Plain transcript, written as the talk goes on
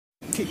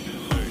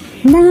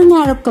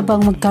Nangangarap ka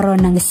bang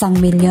magkaroon ng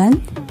 1 milyon?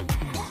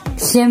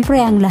 Siyempre,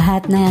 ang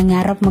lahat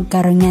nangangarap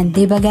magkaroon yan,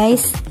 di ba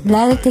guys?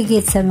 Lalo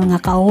tigit sa mga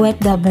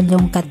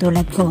ka-OFW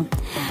katulad ko.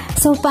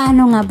 So,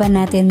 paano nga ba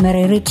natin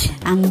marireach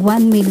ang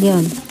 1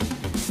 million?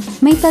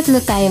 May 3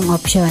 tayong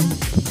option.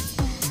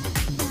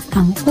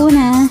 Ang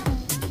una,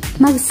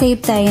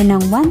 mag-save tayo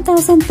ng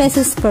 1,000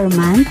 pesos per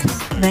month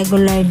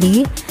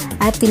regularly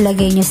at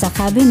ilagay nyo sa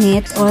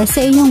cabinet or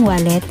sa inyong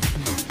wallet.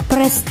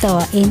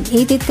 Presto, in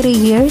 83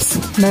 years,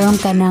 meron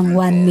ka ng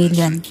 1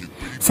 million.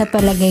 Sa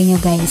palagay nyo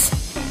guys,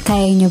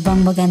 kaya nyo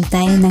bang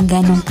magantay ng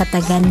ganong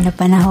katagal na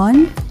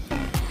panahon?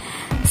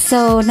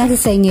 So, nasa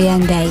sa inyo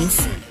yan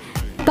guys.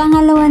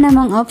 Pangalawa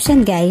namang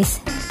option guys,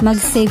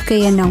 mag-save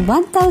kayo ng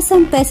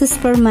 1,000 pesos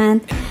per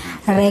month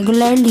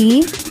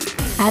regularly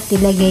at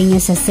ilagay nyo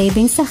sa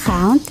savings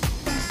account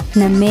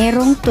na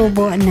merong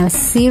tubo na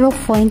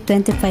 0.25%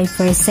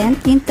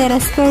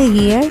 interest per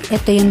year.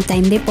 Ito yung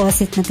time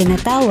deposit na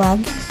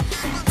tinatawag.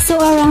 So,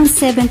 around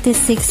 76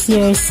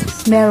 years,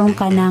 meron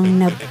ka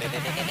nang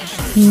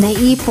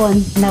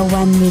naipon na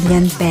 1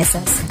 million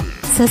pesos.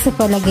 So, sa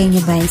palagay nyo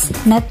guys,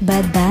 not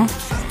bad ba?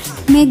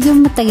 Medyo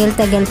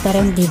matagal-tagal pa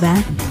rin, di ba?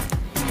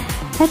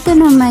 Ito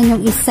naman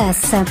yung isa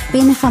sa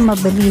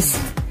pinakamabilis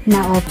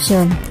na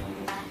option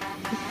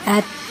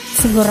at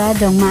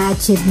siguradong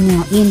ma-achieve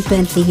nyo in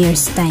 20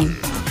 years time.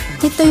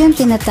 Ito yung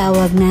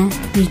tinatawag na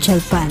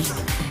mutual fund.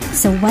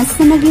 So, once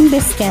na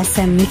nag-invest ka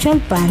sa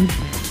mutual fund,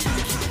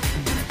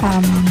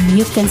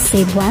 you can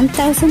save 1,000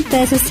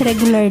 pesos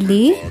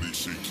regularly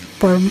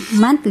per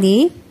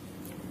monthly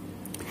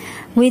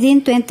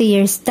within 20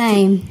 years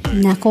time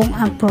na kung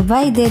ang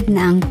provided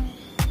na ang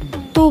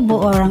tubo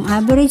or ang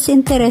average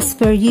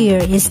interest per year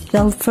is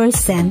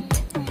 12%,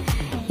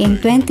 in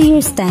 20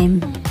 years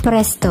time,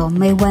 presto,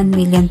 may 1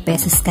 million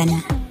pesos ka na.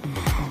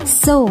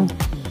 So,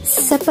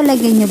 sa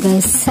palagay nyo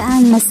guys,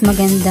 saan mas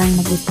magandang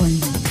mag-ipon?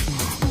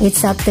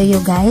 It's up to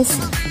you guys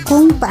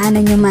kung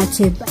paano nyo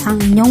ma-achieve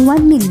ang inyong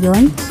 1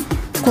 million.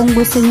 Kung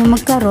gusto nyo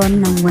magkaroon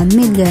ng 1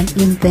 million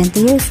in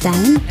 20 years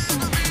time,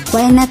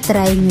 why not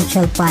try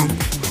mutual fund?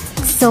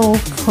 So,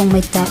 kung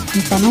may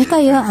tanong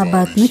kayo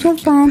about mutual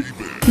fund,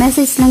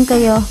 message lang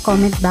kayo,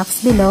 comment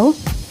box below,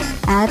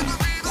 at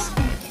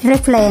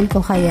replyan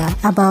ko kayo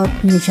about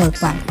mutual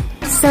fund.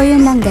 So,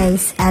 yun lang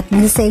guys, at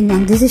nasa sa inyo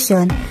ang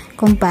desisyon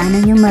kung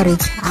paano nyo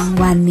ma-reach ang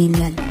 1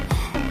 million.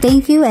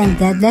 Thank you and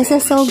God bless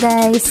us all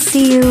guys.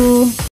 See you!